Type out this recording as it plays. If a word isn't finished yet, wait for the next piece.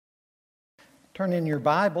Turn in your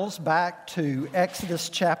Bibles back to Exodus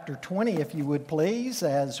chapter 20, if you would please,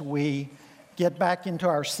 as we get back into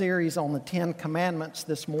our series on the Ten Commandments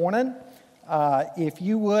this morning. If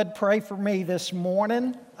you would pray for me this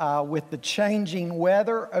morning with the changing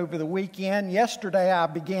weather over the weekend. Yesterday I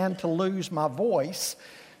began to lose my voice,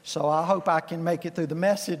 so I hope I can make it through the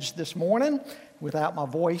message this morning without my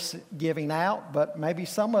voice giving out, but maybe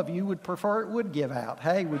some of you would prefer it would give out.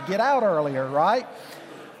 Hey, we'd get out earlier, right?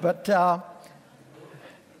 But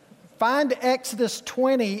find Exodus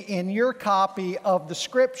 20 in your copy of the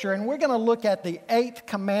Scripture, and we're going to look at the 8th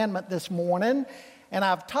commandment this morning, and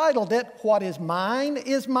I've titled it, What is mine,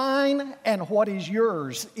 and what is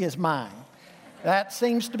yours is mine. That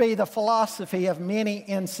seems to be the philosophy of many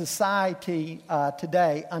in society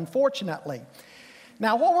today, unfortunately.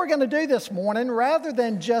 Now, what we're going to do this morning, rather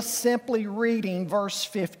than just simply reading verse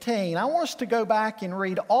 15, I want us to go back and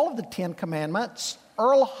read all of the 10 commandments.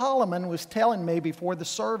 Earl Holliman was telling me before the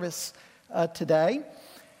service today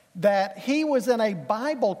that he was in a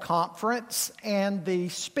Bible conference and the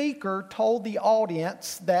speaker told the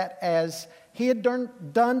audience that as he had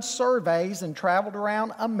done surveys and traveled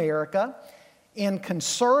around America in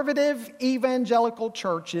conservative evangelical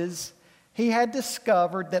churches, he had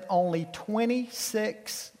discovered that only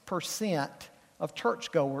 26% of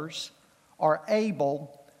churchgoers are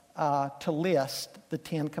able to list the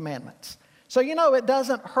 10 commandments. So, it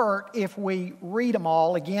doesn't hurt if we read them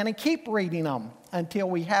all again and keep reading them until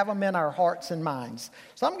we have them in our hearts and minds.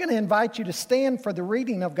 So I'm going to invite you to stand for the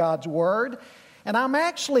reading of God's Word. And I'm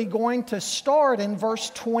actually going to start in verse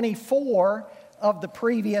 24 of the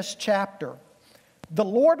previous chapter. The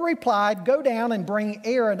Lord replied, "Go down and bring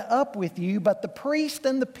Aaron up with you, but the priest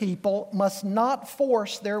and the people must not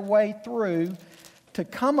force their way through to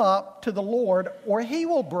come up to the Lord, or he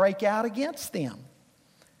will break out against them."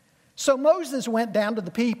 So Moses went down to the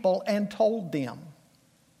people and told them.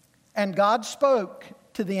 And God spoke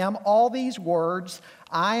to them all these words,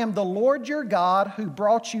 "I am the Lord your God who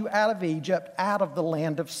brought you out of Egypt, out of the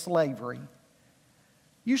land of slavery.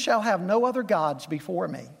 You shall have no other gods before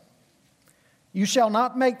me. You shall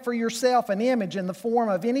not make for yourself an image in the form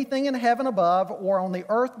of anything in heaven above, or on the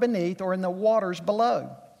earth beneath, or in the waters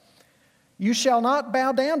below. You shall not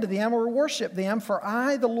bow down to them or worship them, for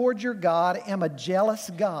I, the Lord your God, am a jealous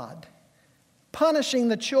God, punishing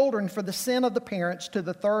the children for the sin of the parents to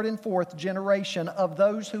the third and fourth generation of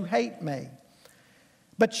those who hate me,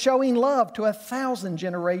 but showing love to 1,000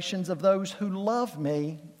 generations of those who love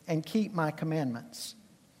me and keep my commandments.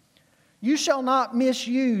 You shall not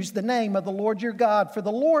misuse the name of the Lord your God, for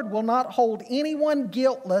the Lord will not hold anyone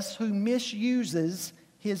guiltless who misuses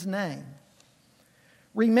his name.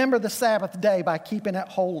 Remember the Sabbath day by keeping it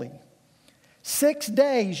holy. 6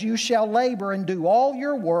 days you shall labor and do all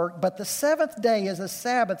your work, but the seventh day is a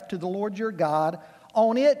Sabbath to the Lord your God.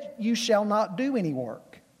 On it you shall not do any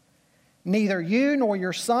work. Neither you, nor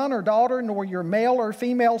your son or daughter, nor your male or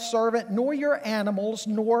female servant, nor your animals,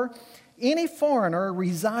 nor any foreigner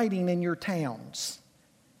residing in your towns.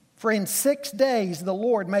 For in 6 days the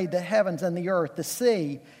Lord made the heavens and the earth, the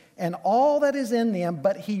sea, and all that is in them,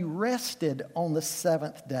 but he rested on the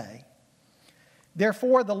seventh day.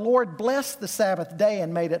 Therefore the Lord blessed the Sabbath day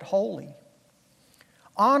and made it holy.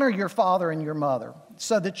 Honor your father and your mother,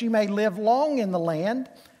 so that you may live long in the land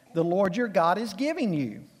the Lord your God is giving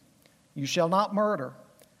you. You shall not murder.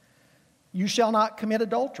 You shall not commit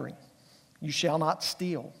adultery. You shall not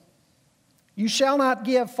steal. You shall not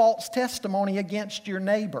give false testimony against your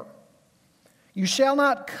neighbor. You shall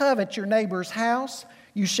not covet your neighbor's house.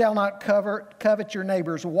 You shall not covet your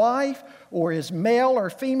neighbor's wife, or his male or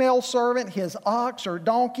female servant, his ox or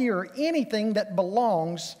donkey, or anything that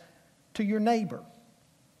belongs to your neighbor."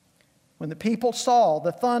 When the people saw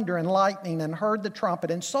the thunder and lightning and heard the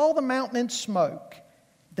trumpet and saw the mountain in smoke,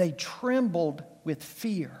 they trembled with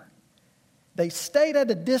fear. They stayed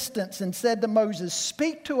at a distance and said to Moses,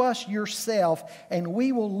 "Speak to us yourself, and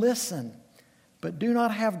we will listen. But do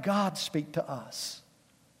not have God speak to us,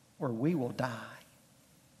 or we will die."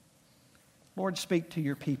 Lord, speak to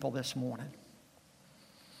your people this morning.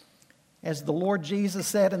 As the Lord Jesus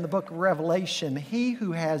said in the book of Revelation, "He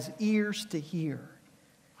who has ears to hear,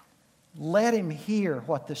 let him hear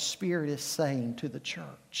what the Spirit is saying to the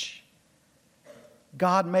church."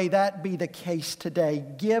 God, may that be the case today.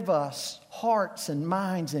 Give us hearts and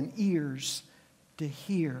minds and ears to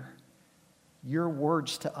hear your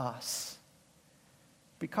words to us.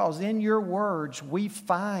 Because in your words we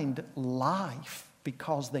find life,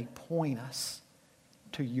 because they point us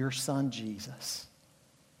to your Son, Jesus.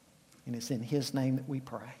 And it's in his name that we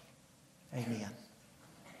pray. Amen.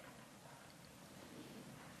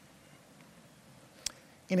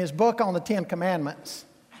 in his book on the Ten Commandments,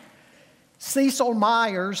 Cecil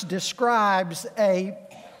Myers describes a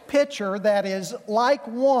picture that is like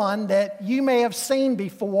one that you may have seen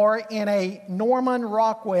before in a Norman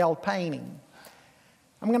Rockwell painting.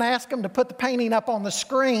 I'm going to ask him to put the painting up on the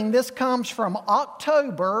screen. This comes from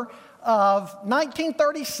October of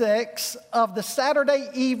 1936 of the Saturday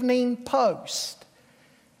Evening Post.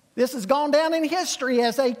 This has gone down in history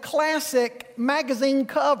as a classic magazine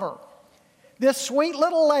cover. This sweet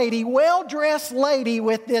little lady, well-dressed lady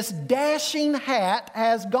with this dashing hat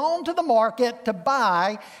has gone to the market to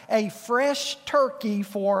buy a fresh turkey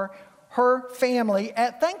for her family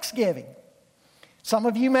at Thanksgiving. Some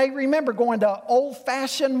of you may remember going to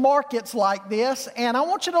old-fashioned markets like this, and I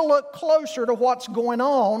want you to look closer to what's going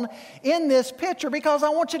on in this picture because I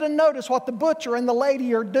want you to notice what the butcher and the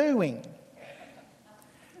lady are doing.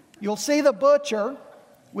 You'll see the butcher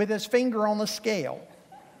with his finger on the scale,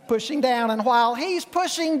 pushing down, and while he's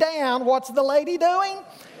pushing down, what's the lady doing?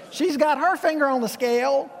 She's got her finger on the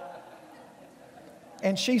scale,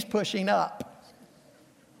 and she's pushing up.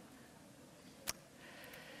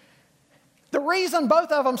 The reason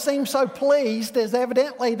both of them seem so pleased is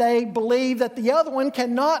evidently they believe that the other one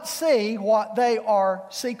cannot see what they are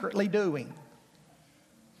secretly doing.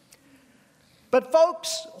 But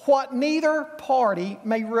folks, what neither party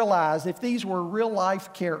may realize, if these were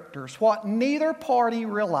real-life characters, what neither party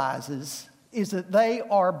realizes is that they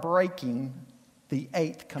are breaking the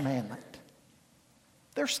 8th commandment.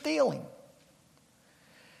 They're stealing.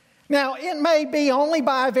 Now, it may be only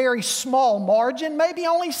by a very small margin, maybe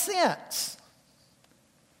only cents.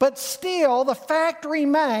 But still, the fact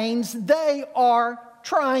remains they are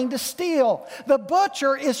trying to steal. The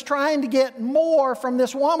butcher is trying to get more from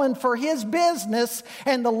this woman for his business,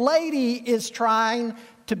 and the lady is trying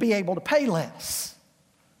to be able to pay less.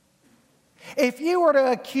 If you were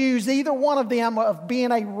to accuse either one of them of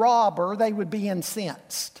being a robber, they would be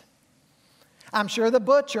incensed. I'm sure the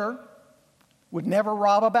butcher would never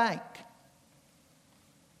rob a bank.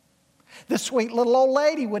 The sweet little old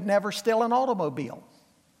lady would never steal an automobile.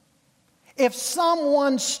 If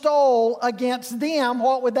someone stole against them,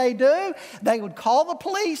 what would they do? They would call the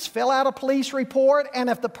police, fill out a police report, and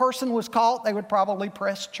if the person was caught, they would probably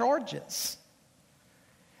press charges.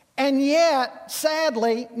 And yet,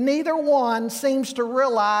 sadly, neither one seems to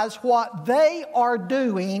realize what they are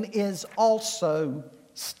doing is also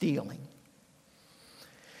stealing.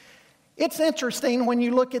 It's interesting when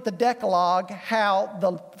you look at the Decalogue how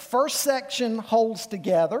the first section holds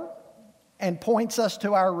together and points us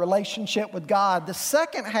to our relationship with God. The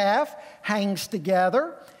second half hangs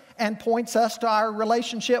together and points us to our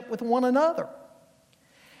relationship with one another.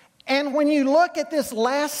 And when you look at this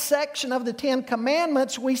last section of the Ten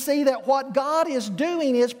Commandments, we see that what God is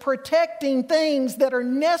doing is protecting things that are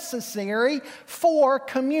necessary for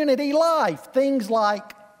community life. Things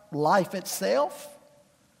like life itself,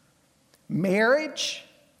 marriage,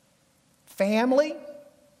 family,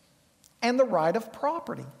 and the right of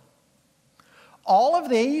property. All of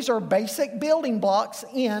these are basic building blocks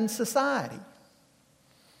in society.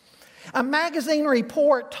 A magazine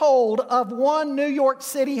report told of one New York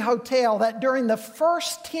City hotel that during the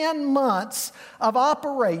first 10 months of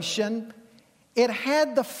operation, it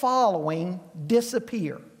had the following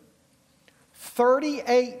disappear: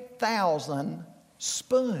 38,000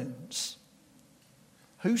 spoons.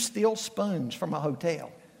 Who steals spoons from a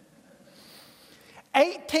hotel?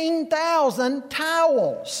 18,000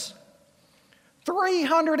 towels.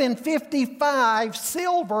 355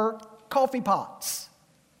 silver coffee pots.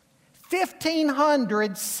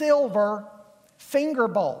 1,500 silver finger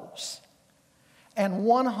bowls. And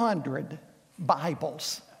 100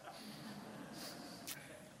 Bibles.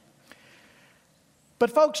 But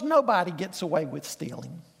folks, nobody gets away with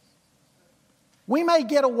stealing. We may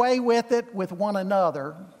get away with it with one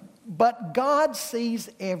another, but God sees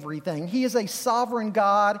everything. He is a sovereign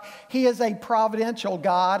God. He is a providential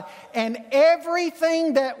God. And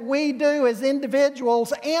everything that we do as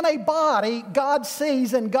individuals and a body, God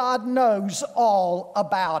sees and God knows all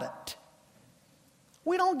about it.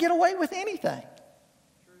 We don't get away with anything.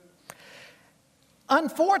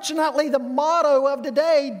 Unfortunately, the motto of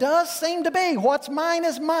today does seem to be, what's mine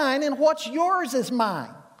is mine and what's yours is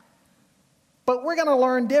mine. But we're going to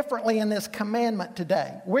learn differently in this commandment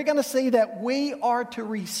today. We're going to see that we are to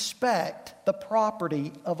respect the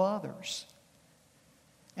property of others.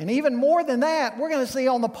 And even more than that, we're going to see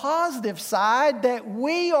on the positive side that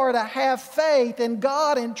we are to have faith in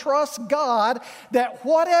God and trust God that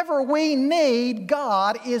whatever we need,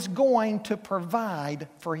 God is going to provide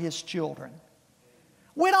for His children.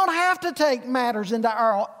 We don't have to take matters into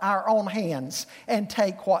our own hands and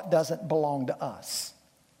take what doesn't belong to us.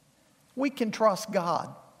 We can trust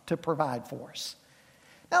God to provide for us.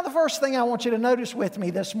 Now, the first thing I want you to notice with me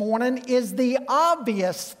this morning is the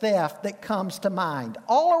obvious theft that comes to mind.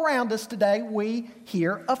 All around us today, we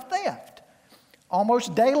hear of theft.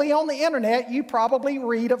 Almost daily on the internet, you probably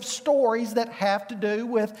read of stories that have to do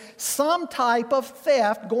with some type of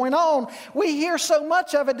theft going on. We hear so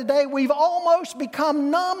much of it today, we've almost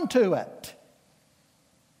become numb to it.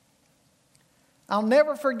 I'll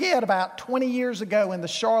never forget about 20 years ago in the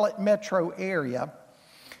Charlotte metro area,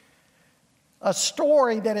 a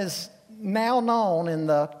story that is now known in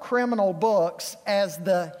the criminal books as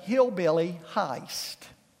the hillbilly heist.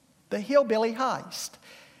 The hillbilly heist.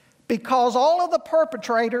 Because all of the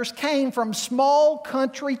perpetrators came from small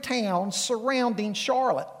country towns surrounding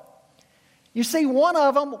Charlotte. You see, one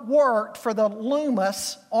of them worked for the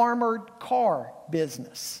Loomis armored car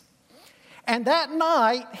business. And that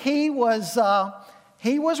night, he was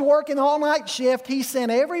working all-night shift. He sent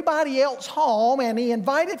everybody else home, and he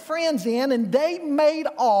invited friends in, and they made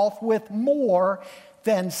off with more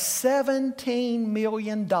than $17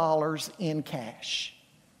 million in cash.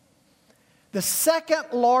 The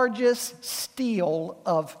second largest steal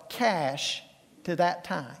of cash to that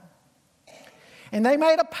time. And they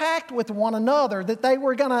made a pact with one another that they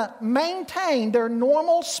were going to maintain their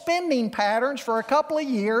normal spending patterns for a couple of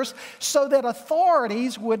years so that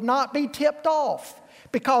authorities would not be tipped off.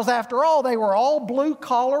 Because after all, they were all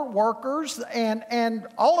blue-collar workers, and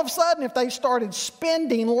all of a sudden, if they started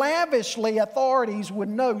spending lavishly, authorities would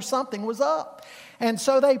know something was up. And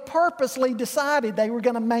so they purposely decided they were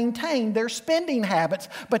going to maintain their spending habits.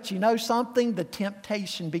 But you know something? The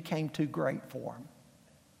temptation became too great for them.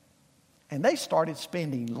 And they started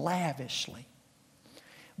spending lavishly.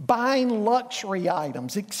 Buying luxury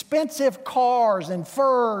items, expensive cars and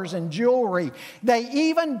furs and jewelry. They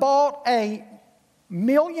even bought a $1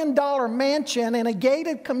 million mansion in a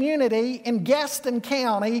gated community in Gaston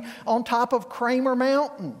County on top of Kramer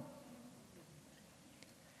Mountain.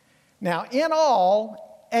 Now, in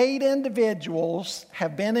all, 8 individuals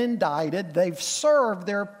have been indicted. They've served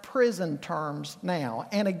their prison terms now.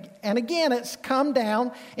 And again, it's come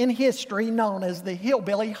down in history known as the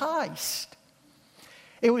hillbilly heist.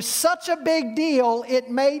 It was such a big deal, it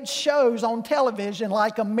made shows on television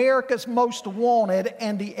like America's Most Wanted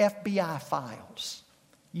and the FBI Files.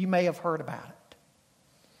 You may have heard about it.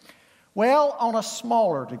 Well, on a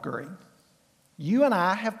smaller degree, you and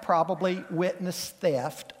I have probably witnessed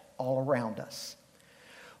theft all around us.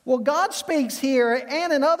 Well, God speaks here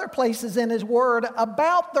and in other places in His Word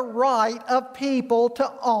about the right of people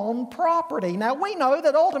to own property. Now, we know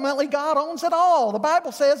that ultimately God owns it all. The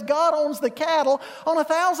Bible says God owns the cattle on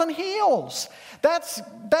 1,000 hills. That's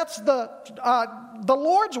the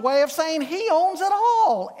Lord's way of saying He owns it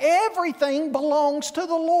all. Everything belongs to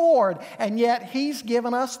the Lord. And yet He's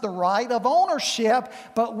given us the right of ownership,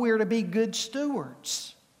 but we're to be good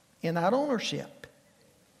stewards in that ownership.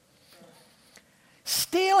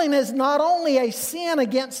 Stealing is not only a sin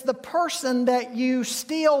against the person that you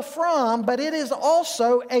steal from, but it is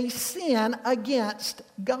also a sin against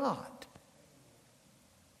God.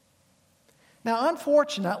 Now,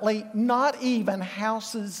 unfortunately, not even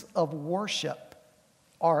houses of worship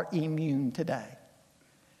are immune today.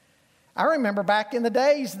 I remember back in the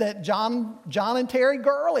days that John and Terry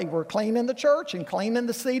Gurley were cleaning the church and cleaning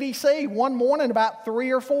the CDC. One morning, about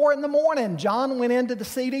 3 or 4 in the morning, John went into the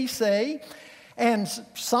CDC. And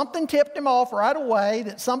something tipped him off right away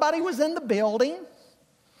that somebody was in the building.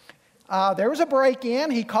 There was a break-in.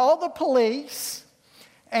 He called the police,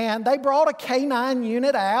 and they brought a K-9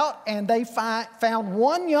 unit out, and they found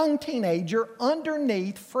one young teenager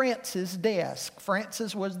underneath Francis' desk.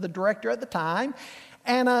 Francis was the director at the time,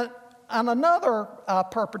 and another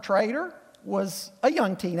perpetrator was a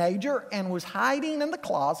young teenager and was hiding in the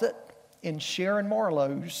closet in Sharon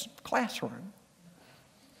Marlowe's classroom.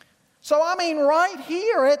 So, right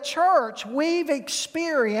here at church, we've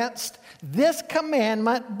experienced this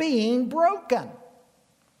commandment being broken.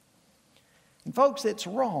 And folks, it's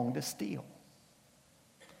wrong to steal.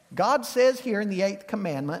 God says here in the 8th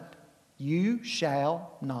commandment, you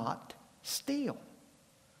shall not steal.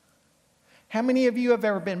 How many of you have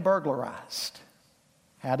ever been burglarized?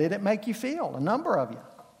 How did it make you feel? A number of you.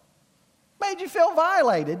 Made you feel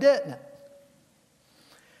violated, didn't it?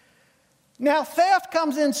 Now, theft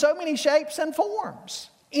comes in so many shapes and forms.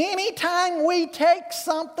 Anytime we take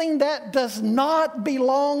something that does not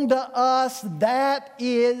belong to us, that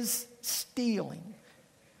is stealing.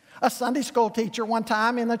 A Sunday school teacher one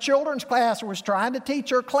time in a children's class was trying to teach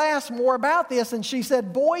her class more about this, and she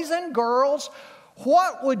said, boys and girls,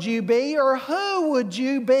 What would you be, or who would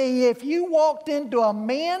you be if you walked into a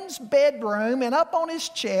man's bedroom and up on his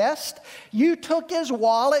chest, you took his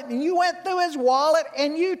wallet and you went through his wallet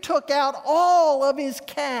and you took out all of his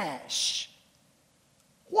cash?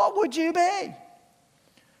 What would you be?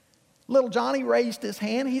 Little Johnny raised his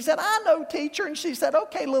hand. He said, I know, teacher. And she said,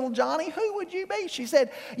 okay, little Johnny, who would you be? She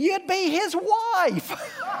said, you'd be his wife.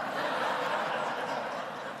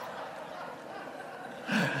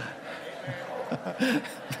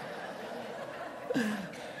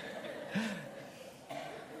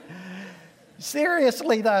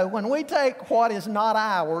 Seriously, though, when we take what is not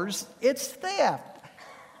ours, it's theft.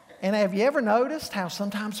 And have you ever noticed how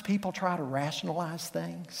sometimes people try to rationalize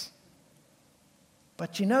things?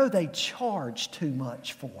 But you know they charge too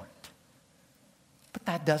much for it. But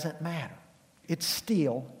that doesn't matter. It's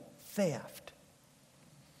still theft.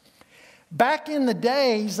 Back in the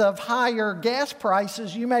days of higher gas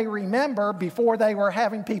prices, you may remember before they were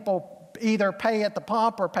having people either pay at the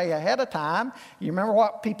pump or pay ahead of time. You remember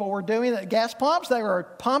what people were doing at gas pumps? They were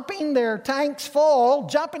pumping their tanks full,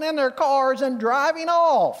 jumping in their cars, and driving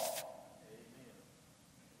off.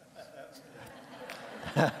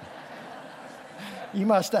 You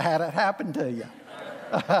must have had it happen to you.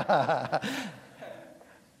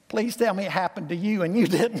 Please tell me it happened to you and you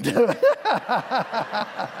didn't do it.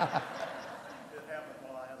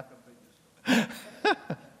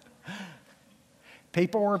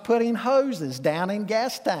 People were putting hoses down in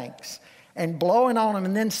gas tanks and blowing on them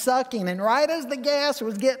and then sucking. And right as the gas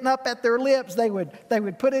was getting up at their lips, they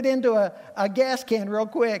would put it into a gas can real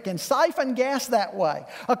quick and siphon gas that way.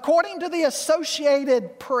 According to the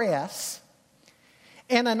Associated Press,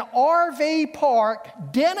 in an RV park,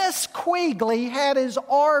 Dennis Quigley had his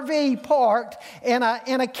RV parked in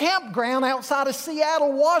a campground outside of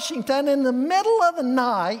Seattle, Washington. In the middle of the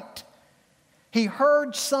night, he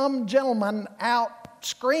heard some gentleman out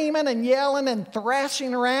screaming and yelling and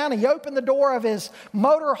thrashing around. He opened the door of his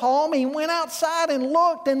motor home. He went outside and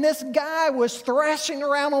looked, and this guy was thrashing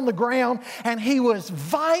around on the ground, and he was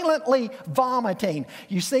violently vomiting.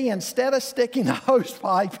 You see, instead of sticking the hose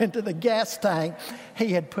pipe into the gas tank,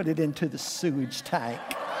 he had put it into the sewage tank.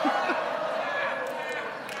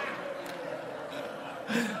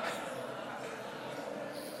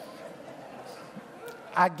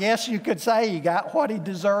 I guess you could say he got what he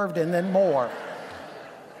deserved and then more.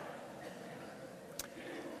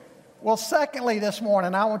 Well, secondly, this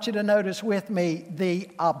morning, I want you to notice with me the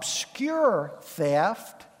obscure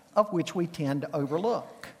theft of which we tend to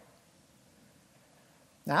overlook.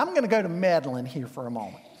 Now, I'm going to go to meddling here for a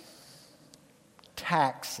moment.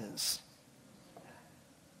 Taxes.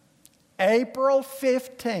 April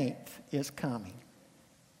 15th is coming.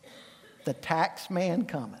 The tax man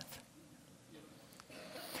cometh.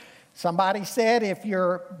 Somebody said if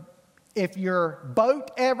your boat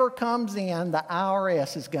ever comes in, the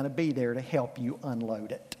IRS is going to be there to help you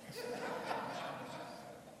unload it.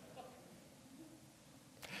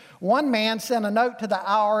 One man sent a note to the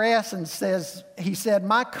IRS and he said,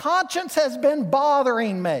 my conscience has been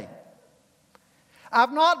bothering me.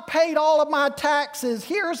 I've not paid all of my taxes.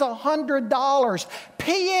 Here's $100.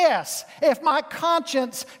 P.S. If my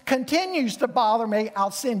conscience continues to bother me, I'll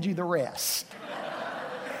send you the rest.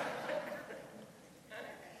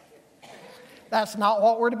 That's not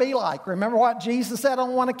what we're to be like. Remember what Jesus said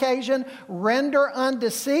on one occasion? Render unto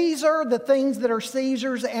Caesar the things that are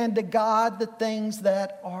Caesar's, and to God the things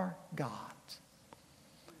that are God's.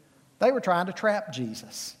 They were trying to trap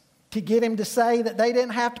Jesus, to get him to say that they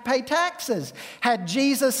didn't have to pay taxes. Had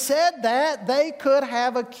Jesus said that, they could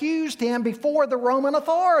have accused him before the Roman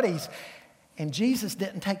authorities. And Jesus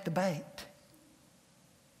didn't take the bait.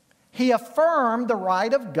 He affirmed the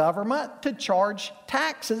right of government to charge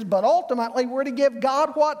taxes, but ultimately we're to give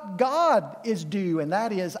God what God is due, and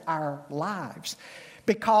that is our lives.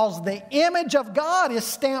 Because the image of God is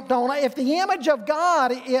stamped on it. If the image of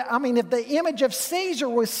God, if the image of Caesar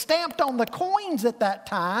was stamped on the coins at that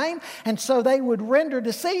time, and so they would render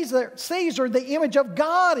to Caesar, the image of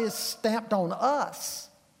God is stamped on us.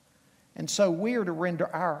 And so we are to render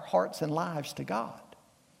our hearts and lives to God.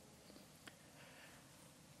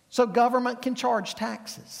 So government can charge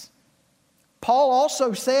taxes. Paul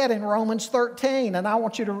also said in Romans 13, and I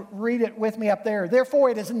want you to read it with me up there,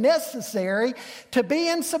 therefore it is necessary to be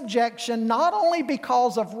in subjection not only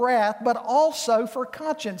because of wrath, but also for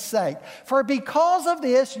conscience sake. For because of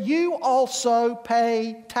this you also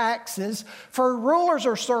pay taxes, for rulers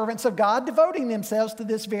are servants of God, devoting themselves to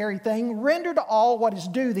this very thing. Render to all what is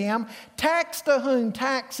due them, tax to whom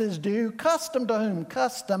tax is due, custom to whom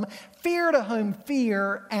custom, fear to whom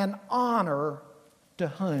fear, and honor to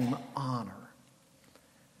whom honor.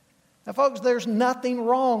 Now, folks, there's nothing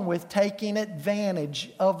wrong with taking advantage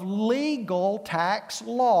of legal tax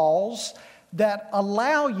laws that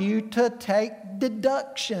allow you to take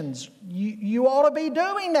deductions. You ought to be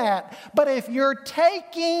doing that. But if you're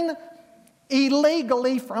taking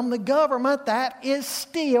illegally from the government, that is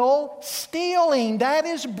still stealing. That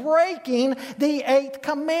is breaking the 8th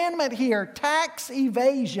commandment here. Tax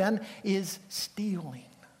evasion is stealing.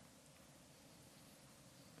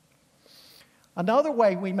 Another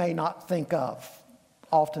way we may not think of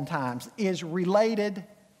oftentimes is related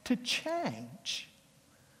to change.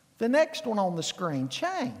 The next one on the screen,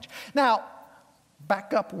 change. Now,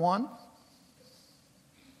 back up one.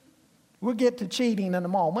 We'll get to cheating in a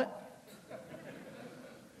moment.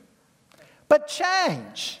 But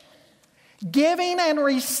change. Giving and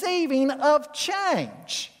receiving of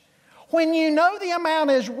change. When you know the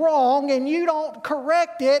amount is wrong and you don't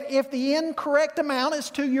correct it if the incorrect amount is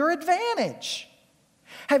to your advantage.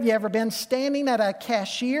 Have you ever been standing at a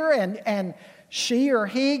cashier and she or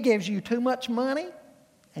he gives you too much money?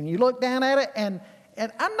 And you look down at it and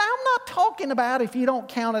I'm not talking about if you don't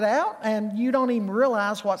count it out and you don't even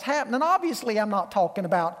realize what's happening. Obviously, I'm not talking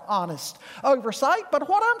about honest oversight, but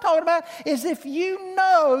what I'm talking about is if you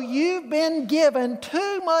know you've been given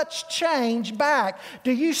too much change back,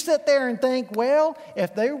 do you sit there and think, well,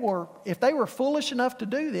 if they were foolish enough to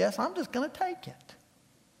do this, I'm just going to take it?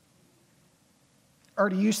 Or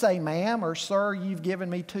do you say, ma'am or sir, you've given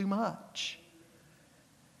me too much,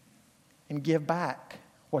 and give back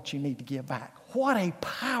what you need to give back? What a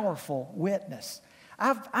powerful witness.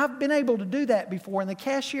 I've been able to do that before, and the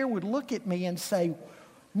cashier would look at me and say,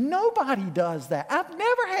 nobody does that. I've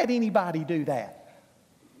never had anybody do that.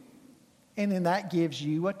 And then that gives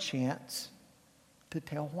you a chance to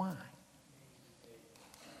tell why.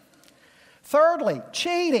 Thirdly,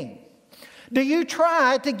 cheating. Do you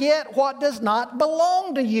try to get what does not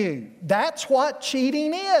belong to you? That's what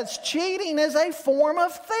cheating is. Cheating is a form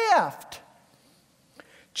of theft.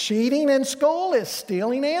 Cheating in school is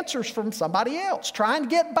stealing answers from somebody else. Trying to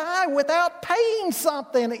get by without paying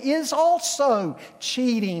something is also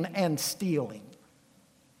cheating and stealing.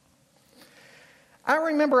 I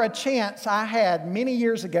remember a chance I had many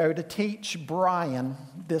years ago to teach Brian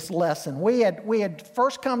this lesson. We had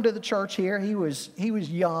first come to the church here. He was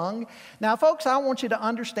young. Now, folks, I want you to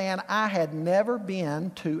understand I had never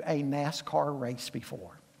been to a NASCAR race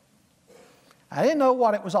before. I didn't know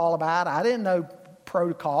what it was all about. I didn't know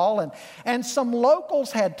protocol, and some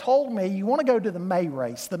locals had told me, you want to go to the May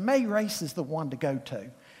race. The May race is the one to go to.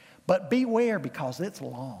 But beware, because it's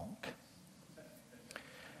long.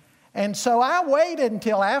 And so I waited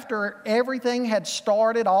until after everything had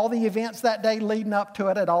started. All the events that day leading up to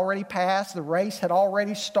it had already passed. The race had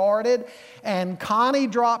already started. And Connie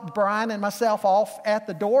dropped Brian and myself off at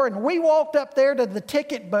the door. And we walked up there to the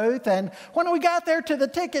ticket booth. And when we got there to the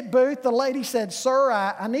ticket booth, the lady said, sir,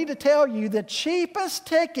 I need to tell you the cheapest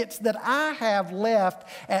tickets that I have left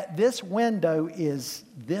at this window is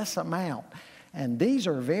this amount. And these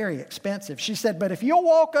are very expensive. She said, but if you'll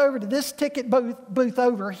walk over to this ticket booth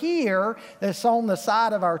over here, that's on the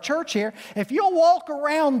side of our church here, if you'll walk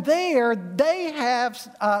around there, they have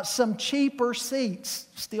some cheaper seats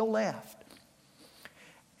still left.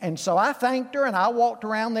 And so I thanked her, and I walked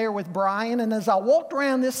around there with Brian. And as I walked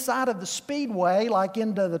around this side of the speedway, like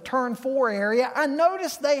into the turn 4 area, I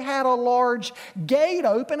noticed they had a large gate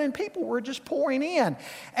open, and people were just pouring in.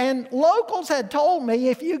 And locals had told me,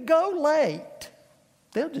 if you go late,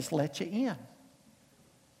 they'll just let you in.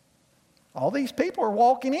 All these people are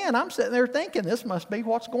walking in. I'm sitting there thinking, this must be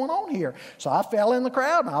what's going on here. So I fell in the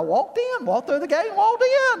crowd, and I walked through the gate and walked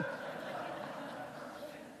in.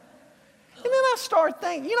 And then I started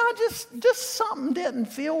thinking, just something didn't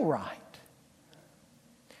feel right.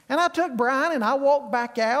 And I took Brian and I walked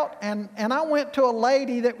back out, and I went to a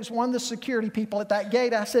lady that was one of the security people at that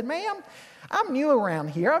gate. I said, ma'am, I'm new around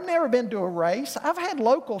here. I've never been to a race. I've had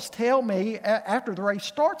locals tell me after the race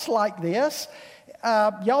starts like this,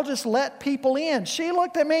 y'all just let people in. She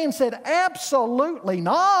looked at me and said, absolutely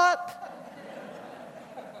not.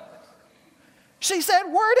 She said,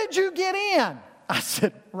 where did you get in? I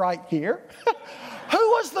said, right here. Who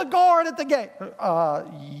was the guard at the gate?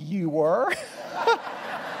 You were.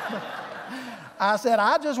 I said,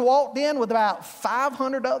 I just walked in with about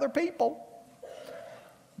 500 other people.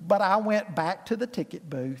 But I went back to the ticket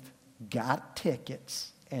booth, got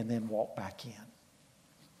tickets, and then walked back in.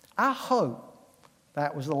 I hope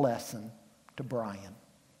that was a lesson to Brian.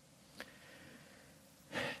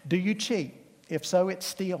 Do you cheat? If so, it's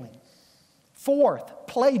stealing. Fourth,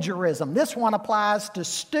 plagiarism. This one applies to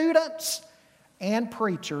students and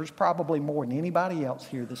preachers, probably more than anybody else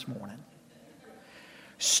here this morning.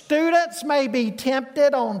 Students may be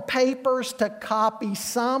tempted on papers to copy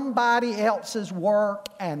somebody else's work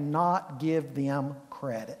and not give them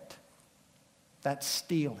credit. That's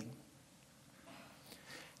stealing.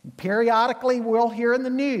 And periodically, we'll hear in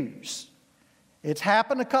the news. It's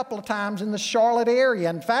happened a couple of times in the Charlotte area.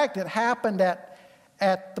 In fact, it happened at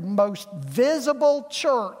the most visible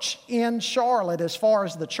church in Charlotte as far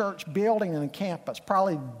as the church building and the campus.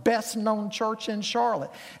 Probably the best known church in Charlotte.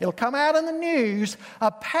 It'll come out in the news. A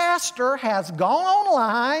pastor has gone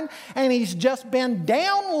online and he's just been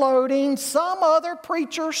downloading some other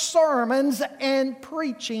preacher's sermons and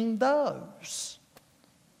preaching those.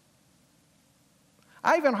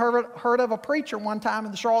 I even heard of a preacher one time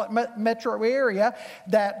in the Charlotte metro area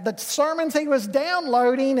that the sermons he was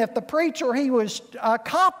downloading, if the preacher he was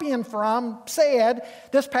copying from said,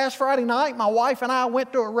 "This past Friday night, my wife and I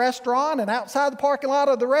went to a restaurant, and outside the parking lot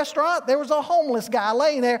of the restaurant, there was a homeless guy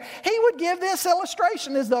laying there." He would give this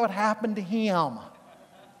illustration as though it happened to him.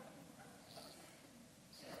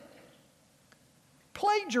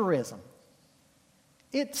 Plagiarism.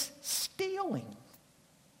 It's stealing.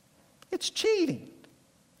 It's cheating.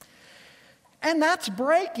 And that's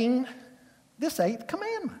breaking this 8th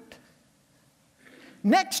commandment.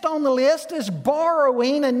 Next on the list is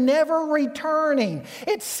borrowing and never returning.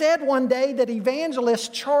 It's said one day that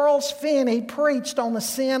evangelist Charles Finney preached on the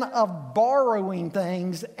sin of borrowing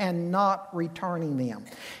things and not returning them.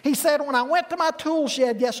 He said, "When I went to my tool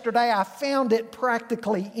shed yesterday, I found it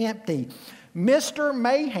practically empty. Mr.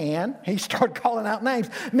 Mahan," he started calling out names,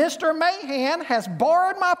 "Mr. Mahan has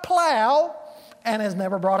borrowed my plow and has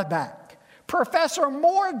never brought it back. Professor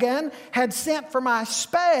Morgan had sent for my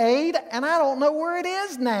spade, and I don't know where it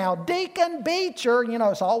is now. Deacon Beecher," you know,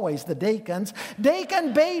 it's always the deacons,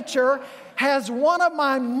 "Deacon Beecher has one of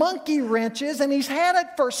my monkey wrenches, and he's had it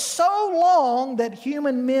for so long that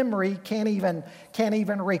human memory can't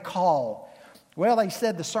even recall." Well, they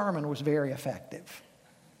said the sermon was very effective.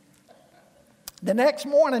 The next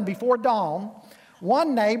morning before dawn,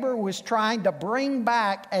 one neighbor was trying to bring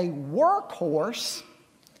back a workhorse,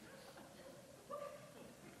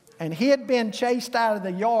 and he had been chased out of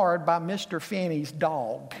the yard by Mr. Finney's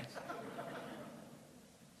dog.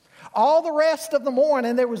 All the rest of the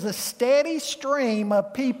morning, there was a steady stream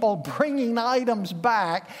of people bringing items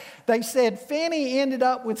back. They said Finney ended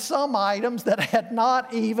up with some items that had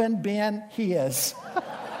not even been his.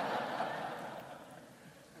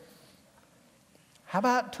 How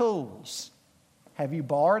about tools? Have you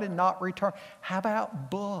borrowed and not returned? How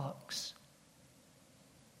about books?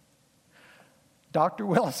 Dr.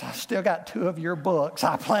 Willis, I've still got 2 of your books.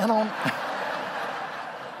 I plan on...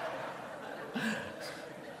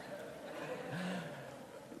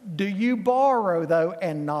 Do you borrow, though,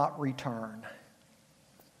 and not return?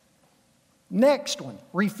 Next one,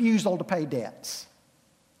 refusal to pay debts.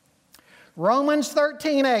 Romans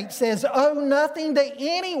 13:8 says, "Owe nothing to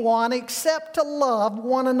anyone except to love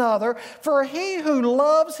one another, for he who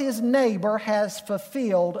loves his neighbor has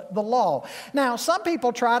fulfilled the law." Now, some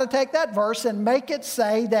people try to take that verse and make it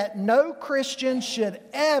say that no Christian should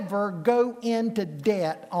ever go into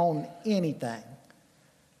debt on anything.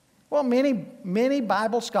 Well, many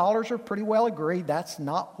Bible scholars are pretty well agreed that's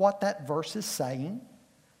not what that verse is saying.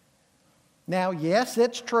 Now, yes,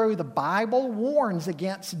 it's true, the Bible warns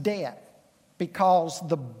against debt, because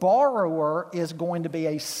the borrower is going to be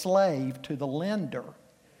a slave to the lender.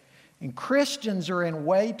 And Christians are in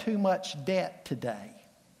way too much debt today.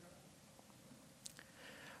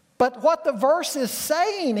 But what the verse is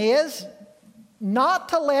saying is not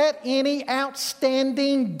to let any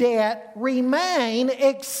outstanding debt remain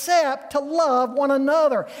except to love one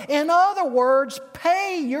another. In other words,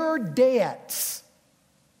 pay your debts.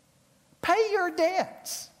 Pay your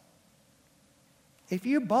debts. If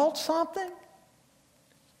you bought something,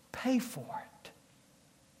 pay for it.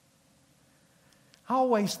 I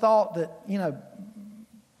always thought that,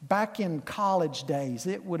 back in college days,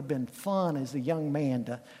 it would have been fun as a young man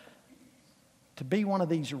to be one of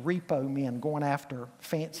these repo men going after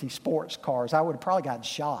fancy sports cars. I would have probably gotten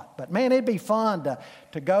shot. But man, it'd be fun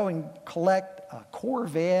to go and collect a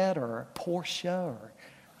Corvette or a Porsche or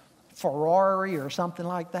Ferrari or something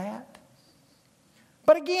like that.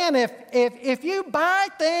 But again, if you buy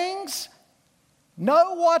things,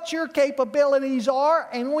 know what your capabilities are,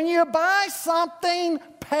 and when you buy something,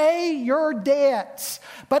 pay your debts.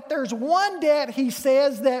 But there's one debt, he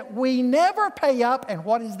says, that we never pay up, and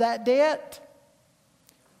what is that debt?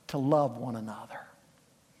 To love one another.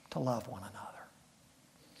 To love one another.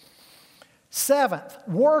 7th,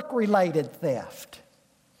 work-related theft.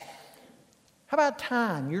 How about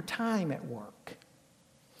time? Your time at work.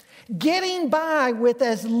 getting by with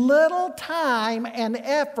as little time and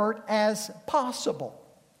effort as possible.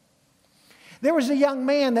 There was a young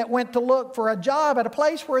man that went to look for a job at a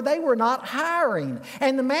place where they were not hiring.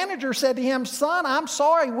 And the manager said to him, "Son, I'm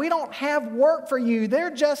sorry, we don't have work for you.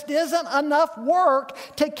 There just isn't enough work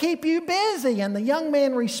to keep you busy." And the young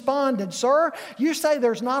man responded, "Sir, you say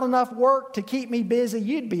there's not enough work to keep me busy.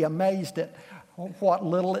 You'd be amazed at what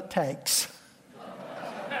little it takes."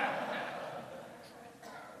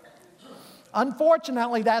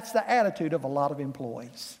 Unfortunately, that's the attitude of a lot of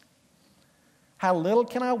employees. How little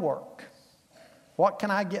can I work? What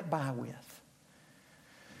can I get by with?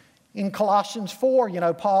 In Colossians 4,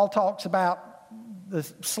 Paul talks about the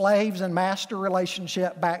slaves and master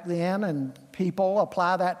relationship back then, and people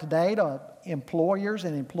apply that today to employers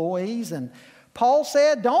and employees. And Paul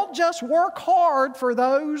said, don't just work hard for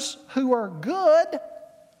those who are good.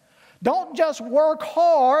 Don't just work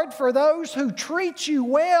hard for those who treat you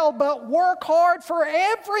well, but work hard for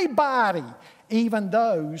everybody, even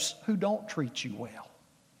those who don't treat you well.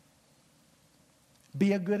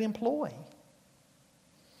 Be a good employee.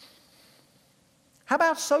 How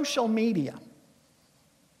about social media?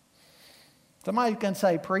 Somebody can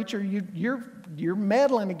say, "Preacher, you're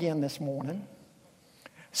meddling again this morning."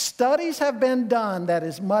 Studies have been done that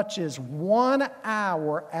as much as 1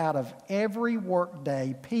 hour out of every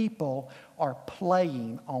workday, people are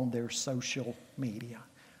playing on their social media.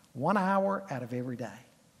 1 hour out of every day.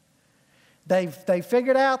 They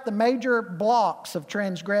figured out the major blocks of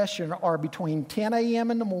transgression are between 10 a.m.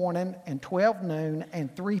 in the morning and 12 noon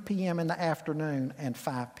and 3 p.m. in the afternoon and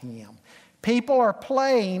 5 p.m. People are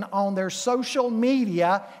playing on their social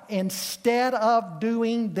media instead of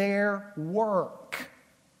doing their work.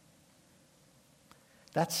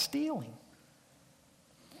 That's stealing.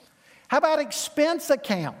 How about expense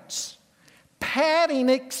accounts? Padding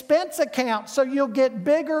expense accounts so you'll get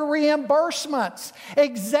bigger reimbursements.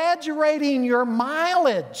 Exaggerating your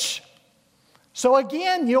mileage. So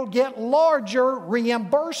again, you'll get larger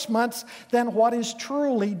reimbursements than what is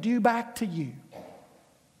truly due back to you.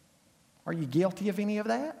 Are you guilty of any of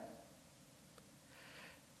that?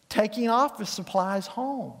 Taking office supplies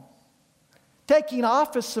home. Taking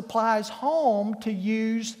office supplies home to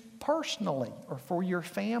use personally or for your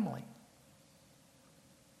family.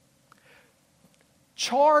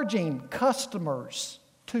 Charging customers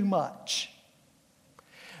too much.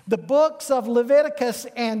 The books of Leviticus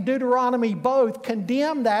and Deuteronomy both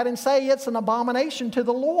condemn that and say it's an abomination to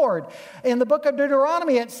the Lord. In the book of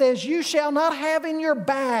Deuteronomy it says, "You shall not have in your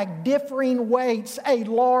bag differing weights, a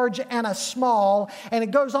large and a small." And it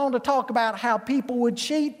goes on to talk about how people would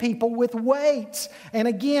cheat people with weights. And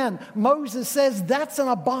again, Moses says that's an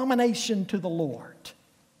abomination to the Lord.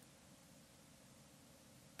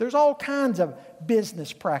 There's all kinds of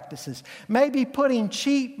business practices. Maybe putting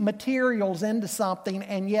cheap materials into something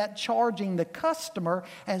and yet charging the customer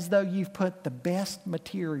as though you've put the best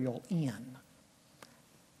material in.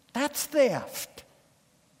 That's theft.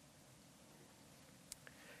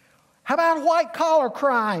 How about white-collar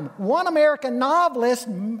crime? One American novelist,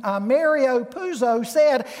 Mario Puzo,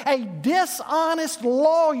 said, "A dishonest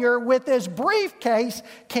lawyer with his briefcase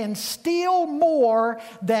can steal more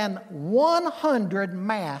than 100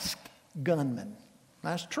 masked gunmen."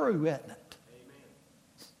 That's true, isn't it?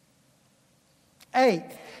 Amen.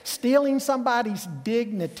 8, stealing somebody's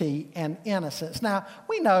dignity and innocence. Now,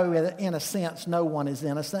 we know in a sense no one is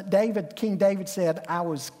innocent. King David said, "I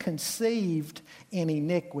was conceived in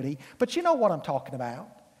iniquity." But you know what I'm talking about.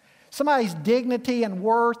 Somebody's dignity and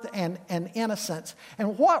worth and innocence.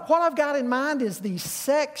 And what I've got in mind is these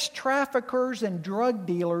sex traffickers and drug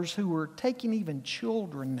dealers who are taking even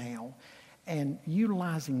children now and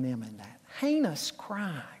utilizing them in that. Heinous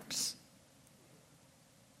crimes.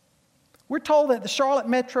 We're told that the Charlotte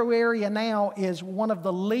metro area now is one of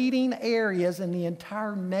the leading areas in the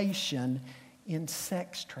entire nation in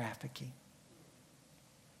sex trafficking.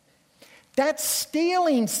 That's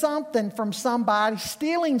stealing something from somebody,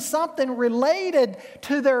 stealing something related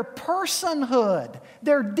to their personhood,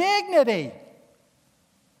 their dignity.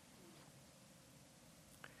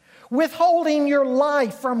 Withholding your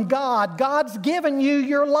life from God. God's given you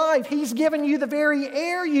your life. He's given you the very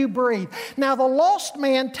air you breathe. Now, the lost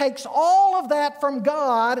man takes all of that from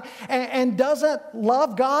God and doesn't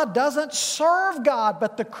love God, doesn't serve God.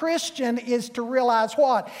 But the Christian is to realize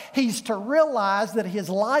what? He's to realize that his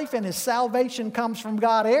life and his salvation comes from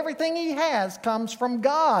God. Everything he has comes from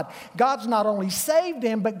God. God's not only saved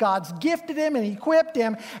him, but God's gifted him and equipped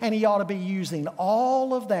him, and he ought to be using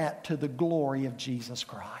all of that to the glory of Jesus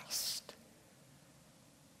Christ.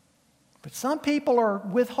 But some people are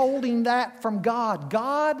withholding that from God.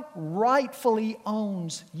 God rightfully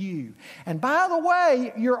owns you. And by the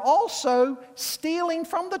way, you're also stealing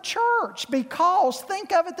from the church, because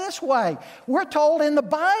think of it this way. We're told in the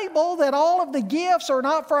Bible that all of the gifts are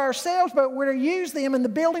not for ourselves, but we're to use them in the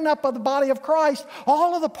building up of the body of Christ.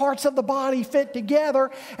 All of the parts of the body fit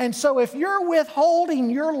together. And so if you're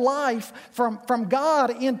withholding your life from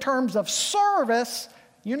God in terms of service,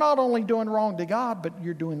 you're not only doing wrong to God, but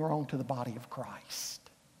you're doing wrong to the body of Christ.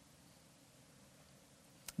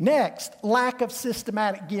 Next, lack of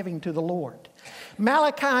systematic giving to the Lord.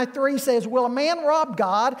 Malachi 3 says, will a man rob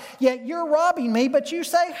God? Yet you're robbing me. But you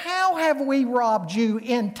say, how have we robbed you?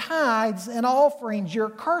 In tithes and offerings. You're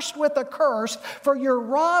cursed with a curse, for you're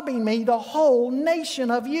robbing me, the whole nation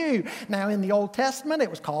of you. Now in the Old Testament, it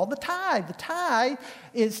was called the tithe. The tithe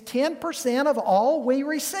is 10% of all we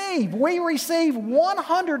receive. We receive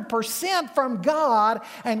 100% from God,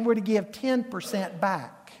 and we're to give 10%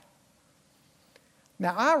 back.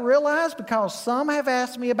 Now, I realize, because some have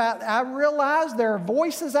asked me about, I realize there are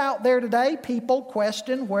voices out there today, people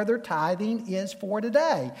question whether tithing is for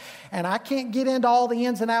today. And I can't get into all the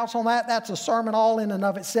ins and outs on that. That's a sermon all in and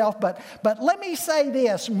of itself. But let me say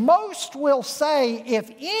this. Most will say, if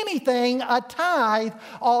anything, a tithe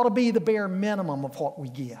ought to be the bare minimum of what we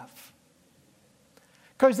give.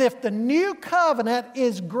 Because if the new covenant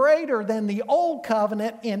is greater than the old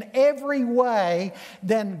covenant in every way,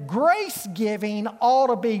 then grace giving ought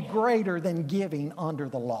to be greater than giving under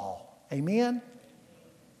the law. Amen?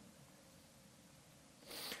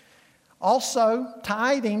 Also,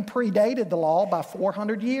 tithing predated the law by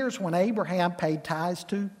 400 years when Abraham paid tithes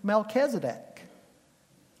to Melchizedek.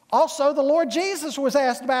 Also, the Lord Jesus was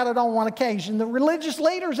asked about it on one occasion. The religious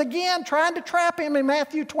leaders, again, tried to trap him in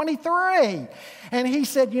Matthew 23. And he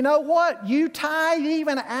said, you know what? You tithe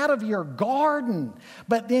even out of your garden,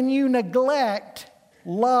 but then you neglect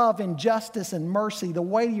love and justice and mercy, the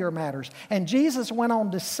weightier matters. And Jesus went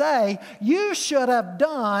on to say, you should have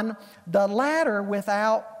done the latter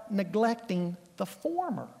without neglecting the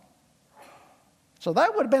former. So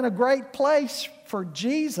that would have been a great place for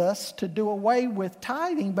Jesus to do away with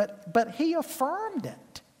tithing, but he affirmed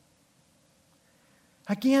it.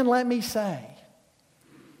 Again, let me say,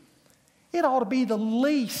 it ought to be the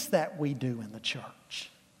least that we do in the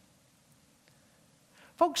church.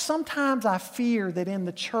 Folks, sometimes I fear that in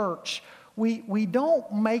the church, we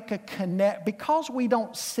don't make a connect, because we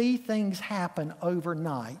don't see things happen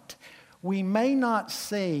overnight, we may not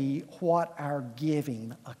see what our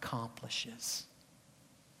giving accomplishes.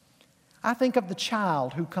 I think of the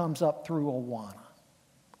child who comes up through Awana,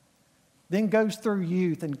 then goes through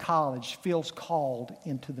youth and college, feels called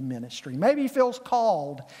into the ministry. Maybe feels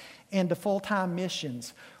called into full-time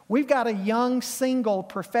missions. We've got a young single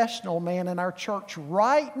professional man in our church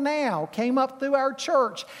right now, came up through our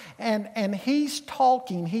church, and he's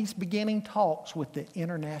beginning talks with the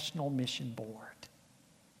International Mission Board.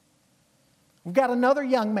 We've got another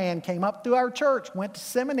young man came up through our church, went to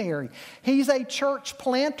seminary. He's a church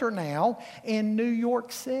planter now in New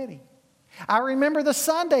York City. I remember the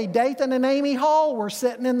Sunday, Dathan and Amy Hall were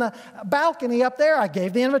sitting in the balcony up there. I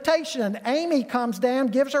gave the invitation, and Amy comes down,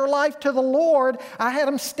 gives her life to the Lord. I had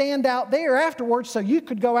them stand out there afterwards so you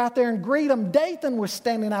could go out there and greet them. Dathan was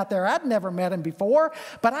standing out there. I'd never met him before,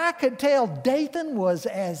 but I could tell Dathan was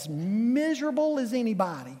as miserable as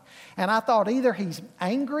anybody. And I thought either he's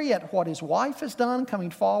angry at what his wife has done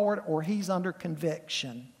coming forward, or he's under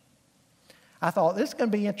conviction. I thought, this is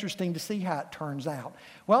going to be interesting to see how it turns out.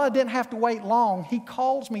 Well, I didn't have to wait long. He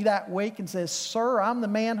calls me that week and says, sir, I'm the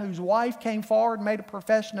man whose wife came forward and made a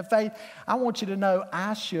profession of faith. I want you to know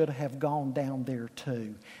I should have gone down there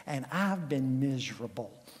too, and I've been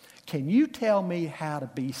miserable. Can you tell me how to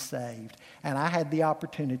be saved? And I had the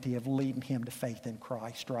opportunity of leading him to faith in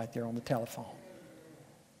Christ right there on the telephone.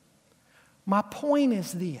 My point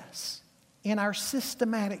is this: in our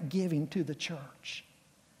systematic giving to the church,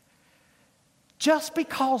 just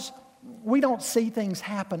because we don't see things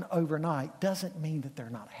happen overnight doesn't mean that they're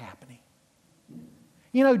not happening.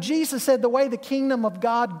 You know, Jesus said the way the kingdom of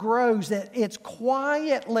God grows, it's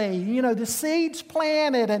quietly. You know, the seed's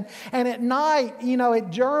planted, and at night, you know, it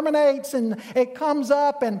germinates and it comes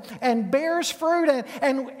up and bears fruit.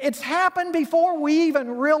 And it's happened before we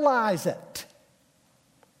even realize it.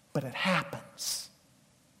 But it happens.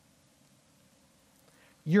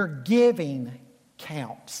 Your giving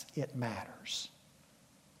counts. It matters.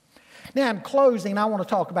 Now, in closing, I want to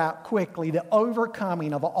talk about quickly the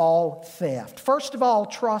overcoming of all theft. First of all,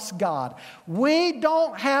 trust God. We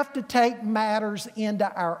don't have to take matters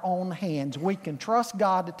into our own hands. We can trust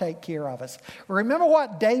God to take care of us. Remember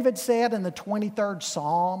what David said in the 23rd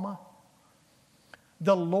Psalm?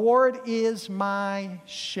 The Lord is my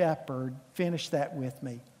shepherd. Finish that with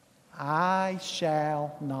me. I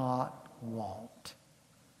shall not want.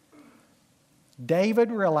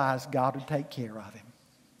 David realized God would take care of him.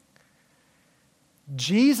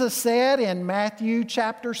 Jesus said in Matthew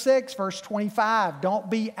chapter 6, verse 25, don't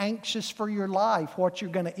be anxious for your life, what you're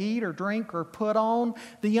going to eat or drink or put on.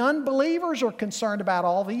 The unbelievers are concerned about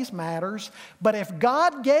all these matters. But if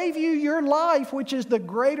God gave you your life, which is the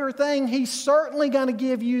greater thing, He's certainly going to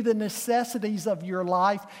give you the necessities of your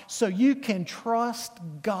life so you can trust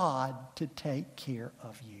God to take care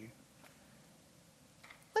of you.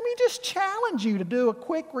 Let me just challenge you to do a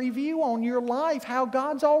quick review on your life, how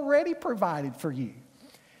God's already provided for you.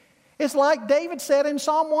 It's like David said in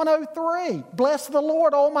Psalm 103, bless the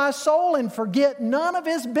Lord, O my soul, and forget none of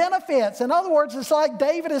His benefits. In other words, it's like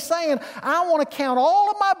David is saying, I want to count all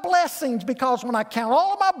of my blessings, because when I count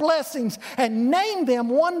all of my blessings and name them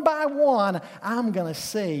one by one, I'm going to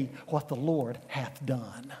see what the Lord hath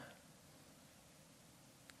done.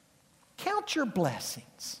 Count your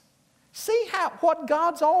blessings. See what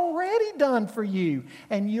God's already done for you,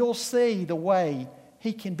 and you'll see the way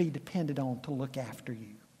He can be depended on to look after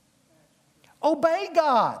you. Obey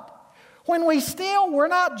God. When we steal, we're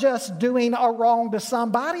not just doing a wrong to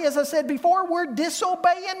somebody. As I said before, we're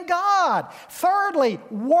disobeying God. Thirdly,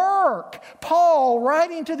 work. Paul,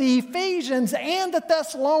 writing to the Ephesians and the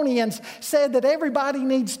Thessalonians, said that everybody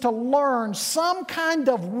needs to learn some kind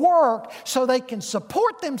of work so they can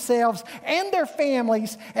support themselves and their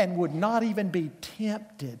families and would not even be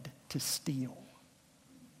tempted to steal.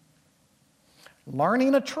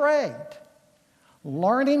 Learning a trade,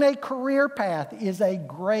 learning a career path is a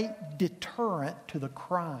great deterrent to the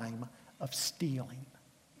crime of stealing.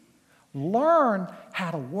 Learn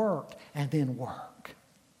how to work and then work.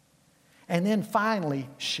 And then finally,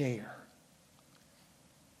 share.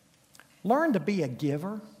 Learn to be a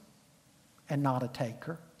giver and not a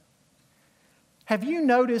taker. Have you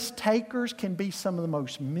noticed takers can be some of the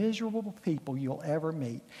most miserable people you'll ever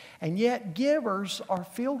meet, and yet givers are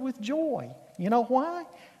filled with joy. You know why?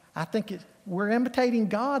 I think we're imitating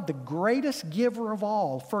God, the greatest giver of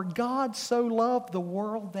all. For God so loved the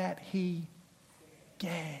world that He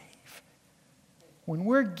gave. When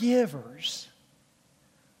we're givers,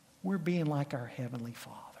 we're being like our Heavenly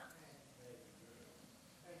Father.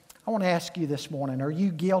 I want to ask you this morning, are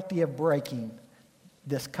you guilty of breaking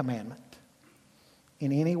this commandment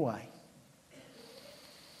in any way?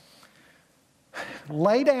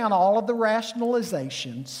 Lay down all of the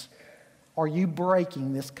rationalizations. Are you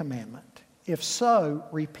breaking this commandment? If so,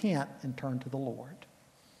 repent and turn to the Lord.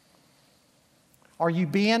 Are you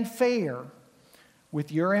being fair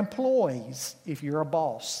with your employees if you're a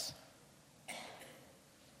boss?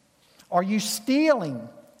 Are you stealing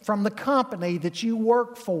from the company that you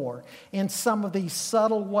work for in some of these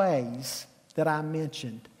subtle ways that I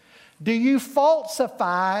mentioned? Do you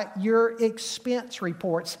falsify your expense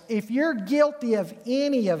reports? If you're guilty of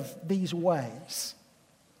any of these ways,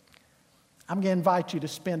 I'm going to invite you to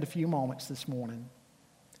spend a few moments this morning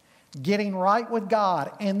getting right with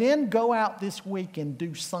God, and then go out this week and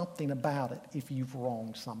do something about it if you've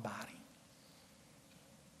wronged somebody.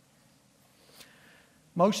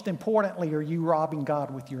 Most importantly, are you robbing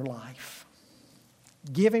God with your life?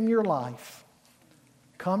 Give Him your life.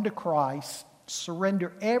 Come to Christ.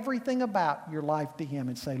 Surrender everything about your life to Him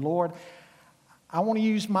and say, Lord, I want to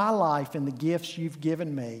use my life and the gifts You've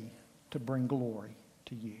given me to bring glory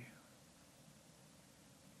to You.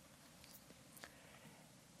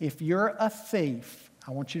 If you're a thief,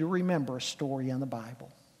 I want you to remember a story in the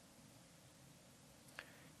Bible.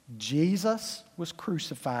 Jesus was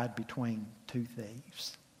crucified between two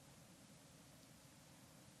thieves.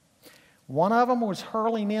 One of them was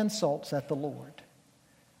hurling insults at the Lord.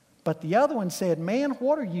 But the other one said, man,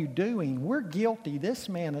 what are you doing? We're guilty. This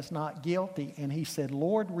man is not guilty. And he said,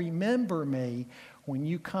 Lord, remember me when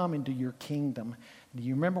you come into your kingdom. Do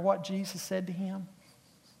you remember what Jesus said to him?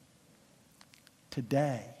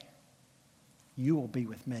 Today, you will be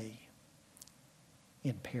with me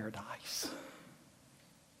in paradise.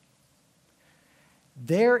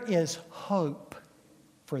 There is hope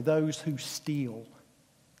for those who steal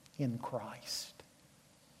in Christ.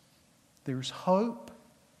 There's hope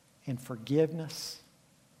and forgiveness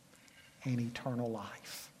and eternal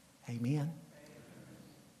life. Amen?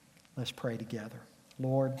 Let's pray together.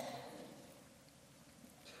 Lord,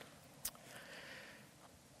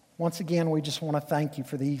 once again, we just want to thank You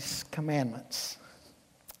for these commandments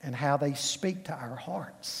and how they speak to our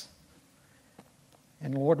hearts.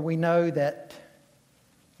 And Lord, we know that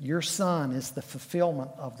Your Son is the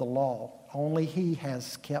fulfillment of the law. Only He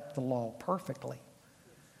has kept the law perfectly.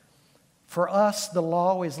 For us, the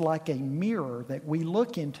law is like a mirror that we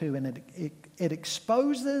look into, and it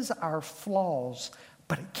exposes our flaws,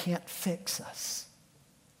 but it can't fix us.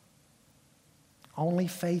 Only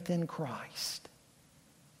faith in Christ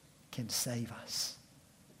can save us.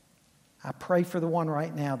 I pray for the one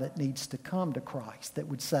right now that needs to come to Christ, that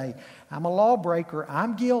would say, I'm a lawbreaker,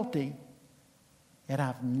 I'm guilty, and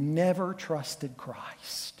I've never trusted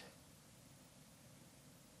Christ.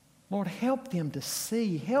 Lord, help them to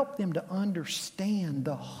see, help them to understand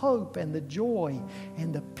the hope and the joy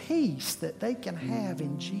and the peace that they can have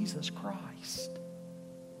in Jesus Christ.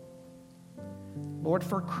 Lord,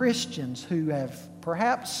 for Christians who have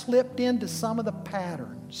perhaps slipped into some of the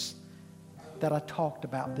patterns that I talked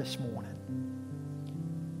about this morning.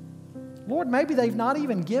 Lord, maybe they've not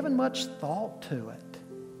even given much thought to it.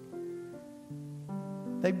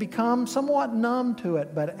 They've become somewhat numb to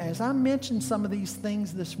it, but as I mentioned some of these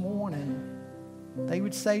things this morning, they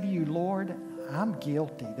would say to you, Lord, I'm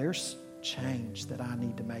guilty. There's change that I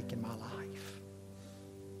need to make in my life.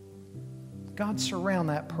 God, surround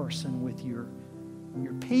that person with your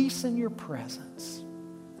peace and your presence,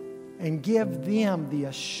 and give them the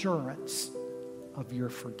assurance of your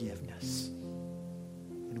forgiveness.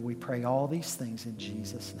 And we pray all these things in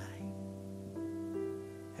Jesus' name.